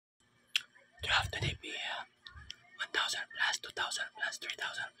You have to be 1,000 plus, 2,000 plus,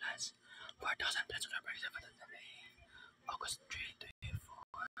 3,000 plus, 4,000 plus, August 3,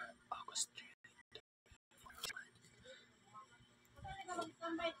 24, August 3.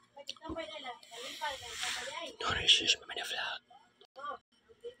 No resist mo na vlog.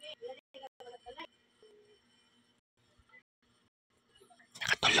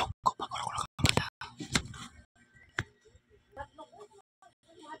 Nakatulog ko pag ako nakamata.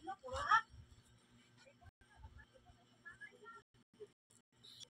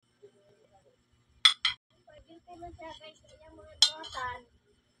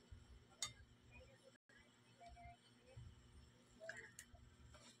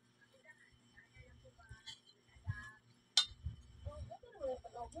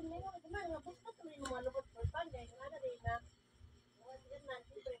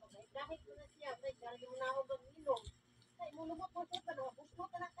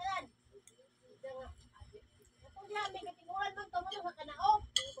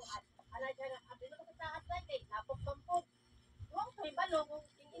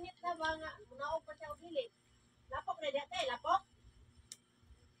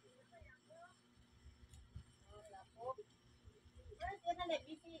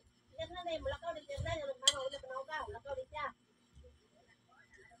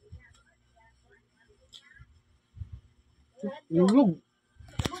 Lulog.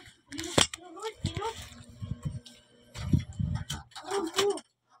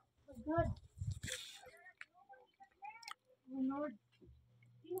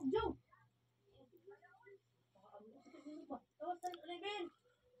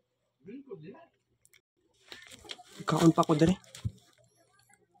 Kaon pa ko dali.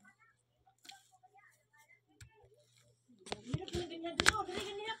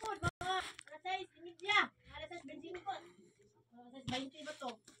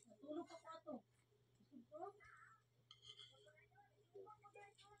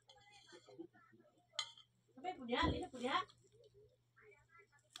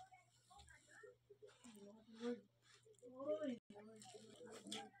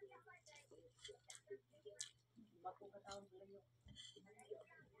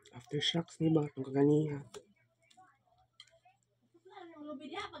 Aftershocks ni ba itong kaganiha?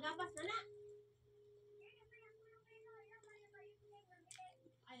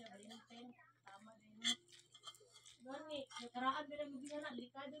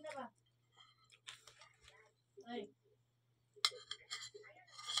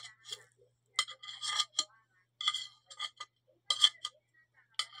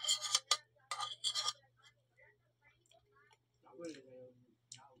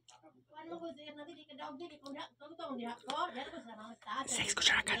 Sex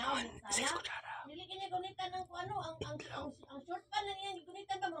kutsara kanon. Sex kutsara.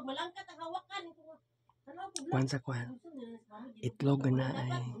 Kwan sa kwan. Itlog na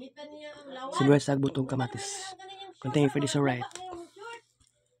ay sibuyas sa butong kamatis. Contain for this right.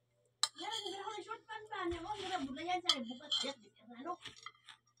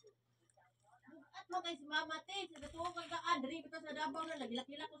 Kay si mama te sa tuwa kag adri bitaw sa Davao na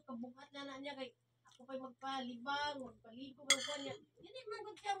lagilak-ilak ko sa buhat na niya kay ako pay magpalibang magpaligo ko niya dili man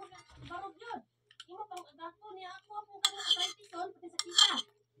gud siya magbarog jud imo pang agako niya ako kang arthritis pati sa kita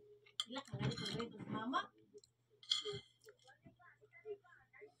ilak nga ni ko sa mama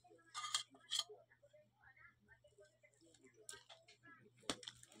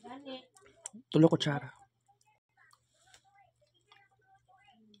gani 3 kutsara.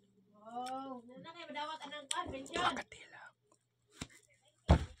 Katila.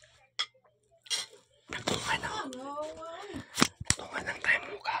 Natungan ng time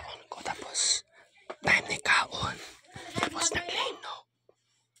mo kaon ko tapos time ni kaon tapos naglino.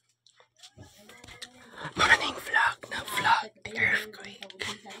 Morning vlog na vlog the earthquake.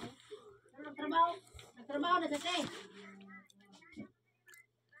 Nagtrabaho na sa te.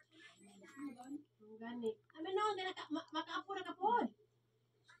 Gani. Ami no makaapo na kapon.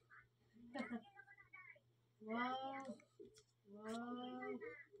 Wow. Wow.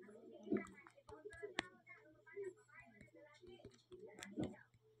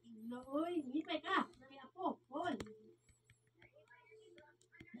 Oy, lipay ka. Naki apo, Paul.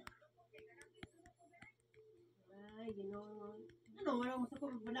 Ay, ginoon. Ano, wala mo sa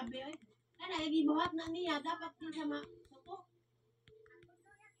ko balabi ay. Kana gibuhat na niya dapat din sa suko.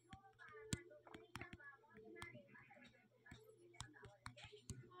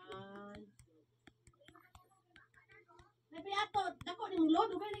 Nabi ato, dako ning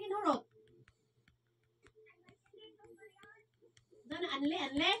load ugay lagi nurot. Dana anle.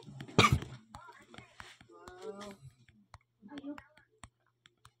 Wow.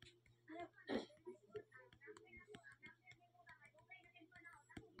 Ayo.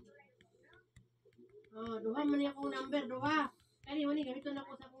 Kuha man niya akong number, duha. Kani man ni gamiton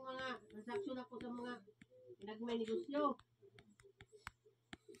ako sa akong mga transaction ako sa mga nagmay negosyo.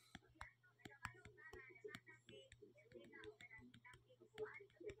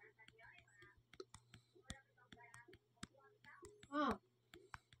 Oh.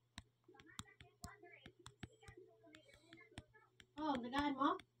 Oh, nagaan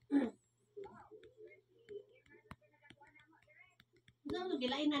mo? Ano mo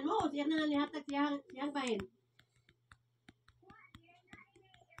gilainan mo? Siya na nihatag siyang bahin.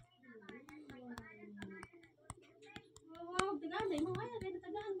 Wow, tagaan dai mo ay dai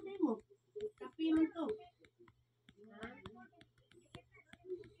tagaan dai mo. Kapi man to.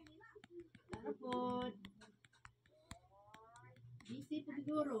 Tapos busy po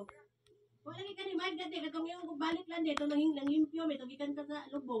siguro. Wala lagi ka ni bayad gati katong yung balik lang dito nang limpyo may tugikan ka sa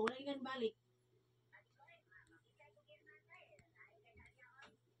lubong wala ka balik.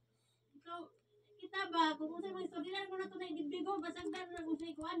 So, kita ba kung unsay mga istorya ko na to na idibigo basag dar na kung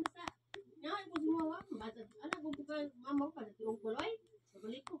say kuan basta. Nya ko sumawa basta ana ko ka mama pa sa tiong kuloy.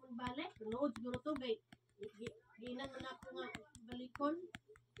 Balik ko kung balik, nood siguro to gay. Ginan man ako nga balikon.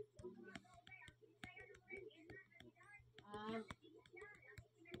 Ah,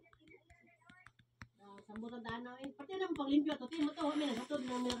 sambutan danaw eh. Pati nang paglimpyo to, ti mo to, may nagatod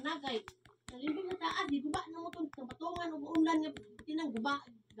ng mirnagay. Nalimpyo sa taas, di guba na mo itong patungan, umuulan nga, pati nang guba,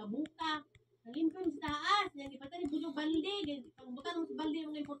 gabuka. Nalimpyo sa taas, yan, ipata ni Bujo Balde, pagbutan mo sa balde,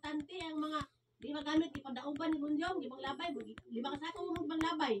 mga importante, ang mga, di magamit, ipadauban ni Bunjong, di bang labay, lima ka sa ako mo bang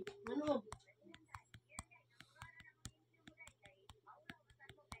labay, manuog.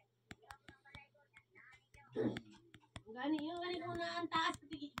 Gani ko na ang taas,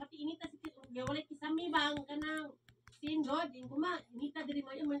 pati inita, walay kisami bang, kanang, sin God, yung kuma, inita diri mo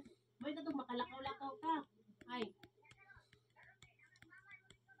yun, may tatong makalakaw-lakaw ka. Ay.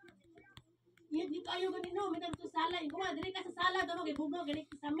 Yan, di kayo ganino, may tatong sala, yung kuma, diri ka sa sala, tamo, kay bugno, ganit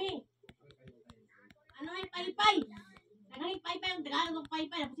kisami. Ano ay paypay? Nagangit paypay, ang tagaan ng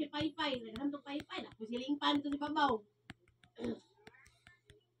paypay, napos si paypay, nagangit ng paypay, napos si lingpan, ito si Babaw.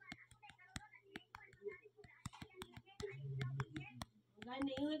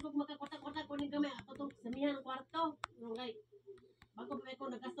 Gani, yung kung makakotak-kotak ko ni gamay, ako itong samihan ng kwarto. Okay. Bago pa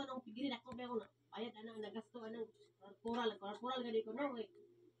ko nagasto ng pigirin, ako pa ako na, bayad, anang nagasto, anang kural, gani ko, no? Okay.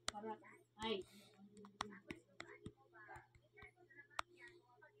 Para, ay.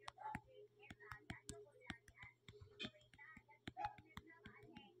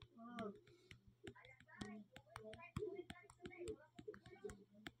 Oh.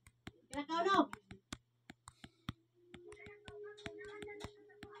 Kinakaw, no?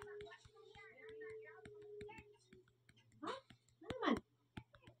 Ha? Ano naman?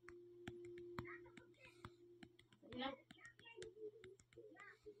 Ilang,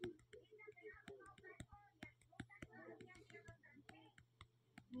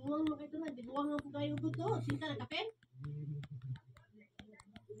 buwang mo kayo na, buwang mo kayo gusto. Sinta na kape?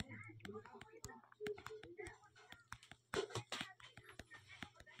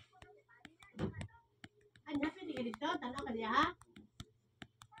 Ay, napin, di ka dito, tanaw ka niya, ha?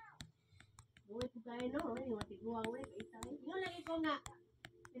 Buhay ko kayo, no? Yung matiguang, wala, kaitay. Yung lagi ko nga,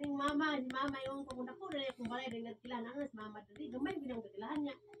 yung si mama yung kung ako na yung balay rin nagkilahan ang si mama dali gamay binang nagkilahan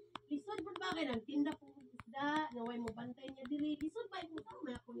niya lisod pud ba kay nang tinda po isda naway mo bantay niya diri lisod ba ito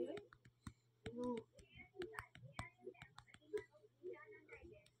tama ako ni yung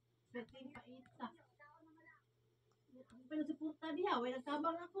setting pa ita pero suporta diha way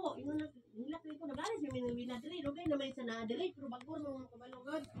nagtabang ako ingon hilak ko nagalis yung minawina diri okay na may sana diri pero bagor mo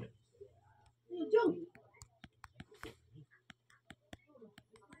kabalugod yung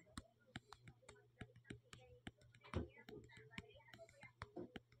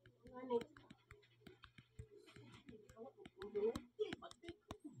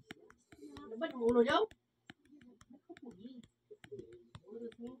Dapat mo ulo daw?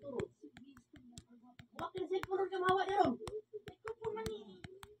 Bakit sa puro ka mawa niya ron?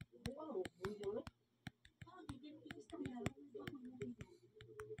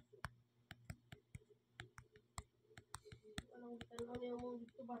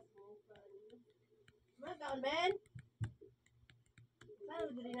 Kaon Ben?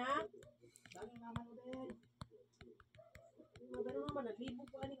 Saan diri na? Dali naman o Ben. Magano naman naglibog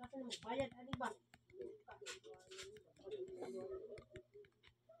ko ani kasi magbayad ani ba?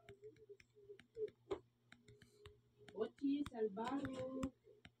 Bochi, Salvaro,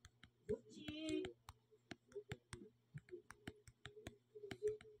 Bochi.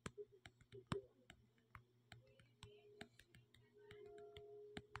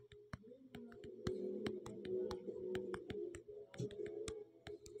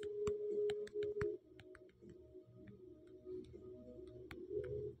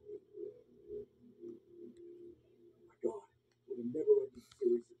 unexpected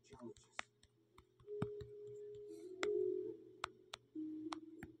series of challenges.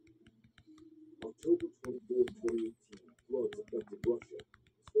 October 24, 2018, floods affected Russia,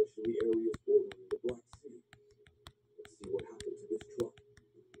 especially areas bordering the Black Sea. Let's see what happened to this truck.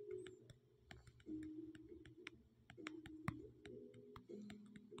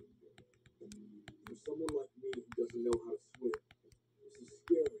 For someone like me who doesn't know how to swim, this is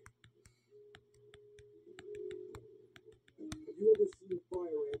scary. Have you ever seen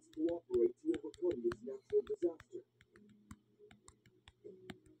fire ants cooperate to overcome this natural disaster?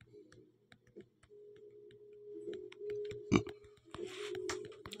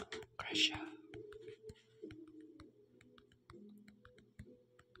 Russia.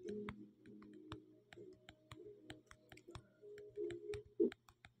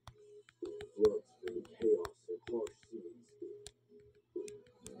 Floods bring chaos and harsh seas.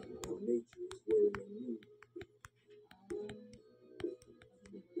 Now nature is wearing a new,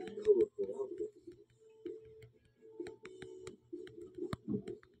 colorful outfit.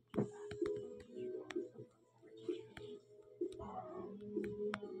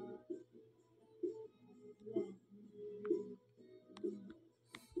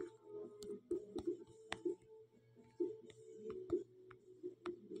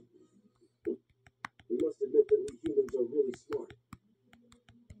 We must admit that we humans are really smart.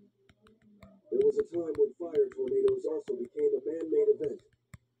 There was a time when fire tornadoes also became a man-made event,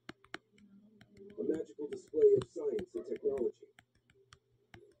 a magical display of science and technology.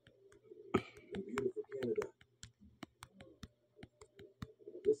 In beautiful Canada,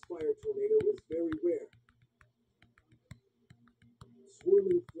 this fire tornado is very rare.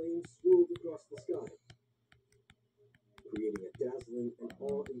 Swirling flames swirled across the sky, creating a dazzling and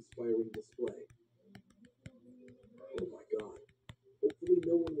awe-inspiring display. Oh my God. Hopefully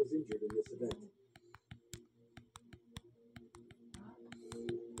no one was injured in this event.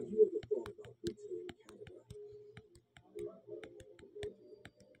 Have you ever thought about winter in Canada?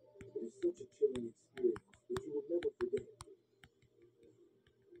 It is such a chilling experience that you will never forget.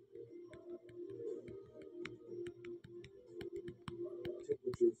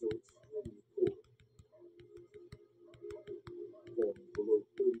 Temperatures are extremely cold, falling below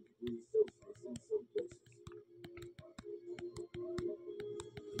 30 degrees Celsius in some places.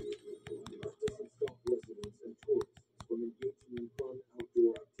 That doesn't stop residents and tourists from engaging in fun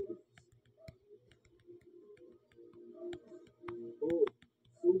outdoor activities. Oh,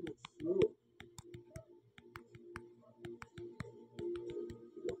 so much snow.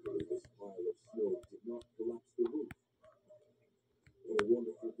 Luckily, this pile of snow did not collapse the roof. What a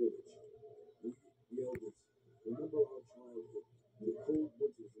wonderful village. We, the elders, remember our childhood, the cold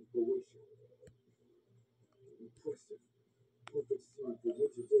winters in Croatia. Impressive. Perfect scene for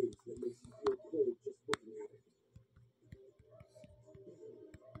winter days that makes you feel cold just looking at it.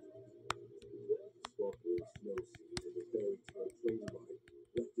 Sparkling snow scenes and the fairy tale train ride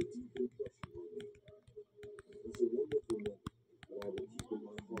left a deep impression on me. It was a wonderful moment that I will keep in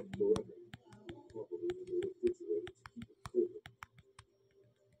my heart forever, probably in the refrigerator to keep it cold.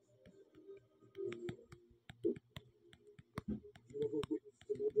 Have you ever witnessed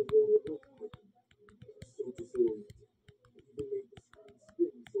an underwater earthquake? It was so disorienting. It even made the screen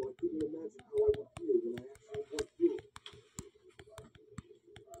spin, so I couldn't imagine how I would feel when I actually went through it.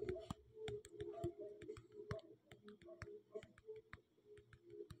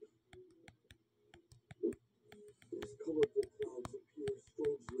 These colorful clouds appear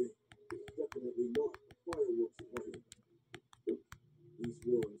strangely. Definitely not a fireworks party. These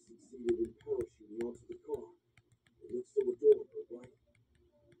worms succeeded in parachuting onto the car. It looks so adorable, right?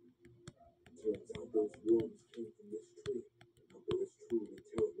 Turns out those worms came from this tree. The number is truly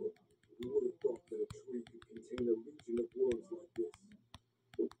terrible. Who would have thought that a tree could contain a legion of worms like this?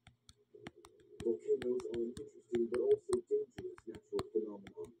 Volcanoes are an interesting but also dangerous natural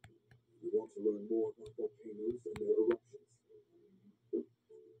phenomenon. You want to learn more about volcanoes and their eruptions?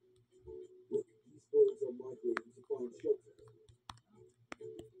 Look, these birds are migrating to find shelter.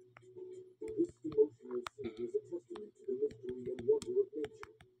 This emotional scene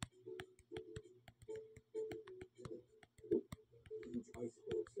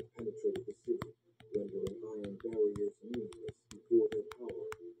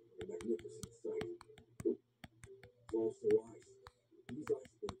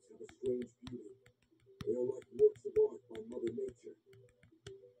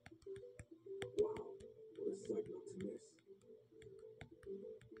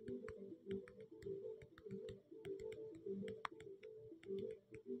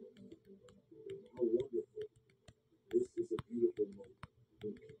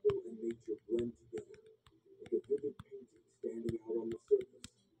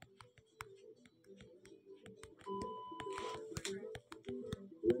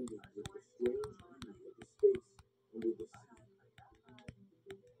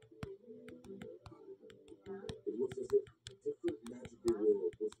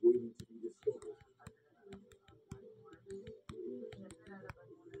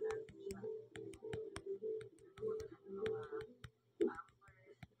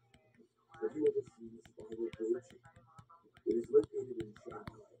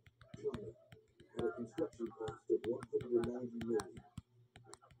production cost of $190 million.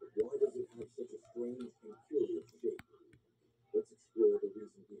 Why does it have such a strange and curious shape? Let's explore the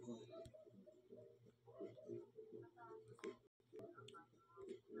reason behind it.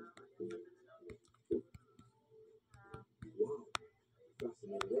 Wow,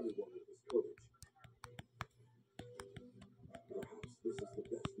 fascinated everyone with his courage. Perhaps this is the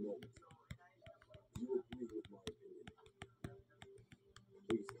best moment. Do you agree with my opinion?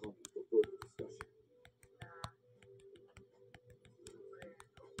 Please comment for further discussion.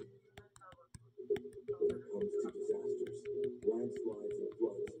 When it comes to disasters, landslides and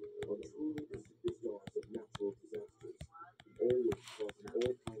floods are truly the superstars of natural disasters, always causing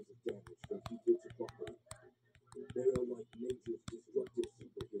all kinds of damage from people to property. They are like nature's destructive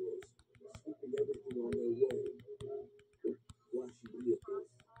superheroes, sweeping everything on their way. Flashy vehicles,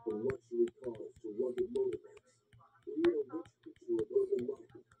 from luxury cars to rugged motorbikes, create a rich picture of urban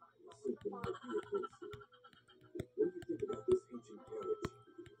life, a symphony of vehicles. When you think about this ancient carriage,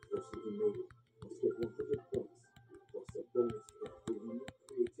 the person who made it must get 100 points, plus a bonus point for unique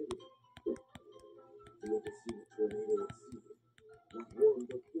creativity. Have you ever seen a tornado at sea? Not one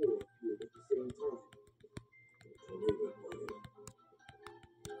but four appeared at the same time. The tornado brought it.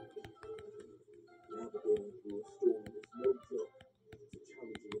 Navigating through a storm is no joke. It's a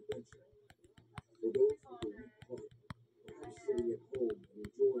challenging adventure. For those with a weak heart, perhaps sitting at home and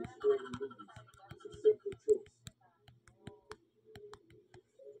enjoying stormy movies is a safer choice.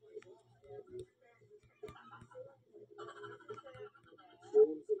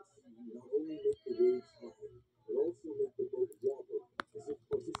 Storms at sea not only make the waves high, but also make the boat wobble as if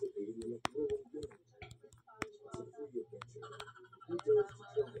participating in a thrilling game. It's a free adventure. Who dares to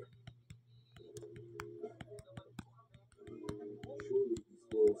try it? Surely these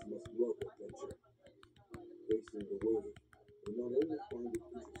girls must love adventure. Facing the wave, they not only find it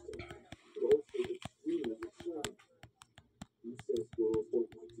interesting, but also extremely exciting. Who says girls don't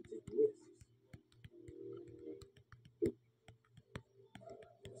like to take risks?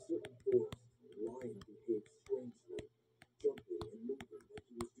 In a certain forest, a lion behaved strangely, jumping and moving like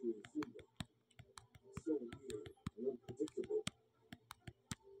he was doing Zumba. So weird and unpredictable.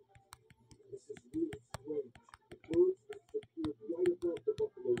 This is really strange. The bird's nest appeared right above the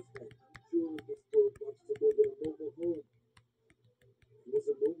buffalo's head. Surely this bird likes to live in a mobile home. It was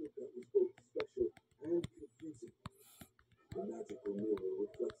a moment that was both special and confusing. The magical mirror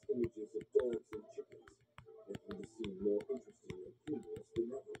reflects images of dogs and chickens, making the scene more interesting and humorous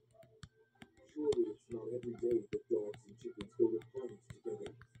than ever. Surely it's not every day that dogs and chickens go to parties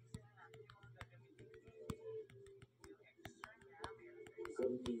together.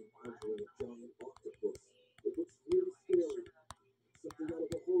 Suddenly encountering a giant octopus. It looks really scary. Something out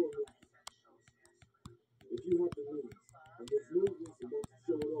of a horror movie. If you have the means, and there's no reason not to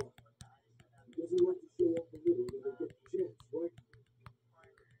show it off. Who doesn't like to show off a little when they get the chance, right?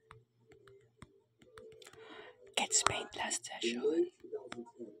 Gets paid last In session. May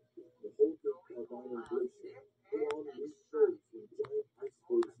 2010, the whole big Calvino Glacier put on a new shows when giant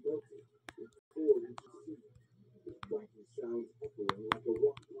icebergs melted and poured into the sea. Cracking sounds echoing like a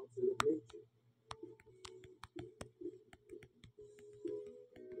rock concert of nature.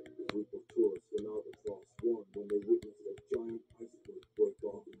 A group of tourists in Albatross won when they witnessed a giant iceberg break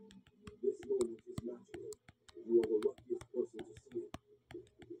off. This moment is magical. You are the luckiest person to see it.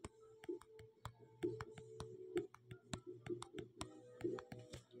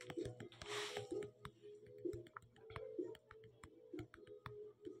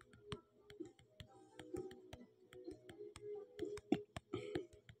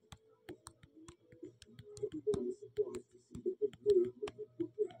 Everyone was surprised to see the big wave moving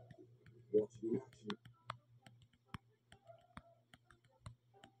quickly. Watching in action,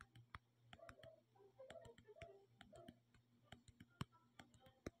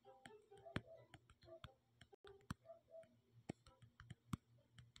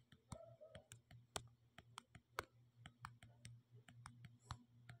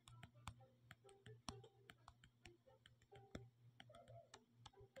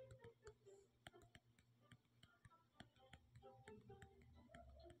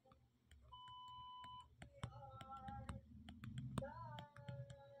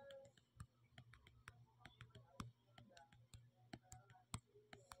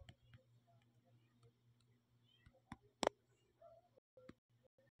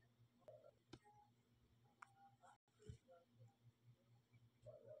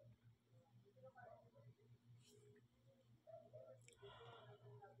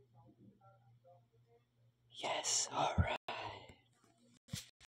 Yes, alright.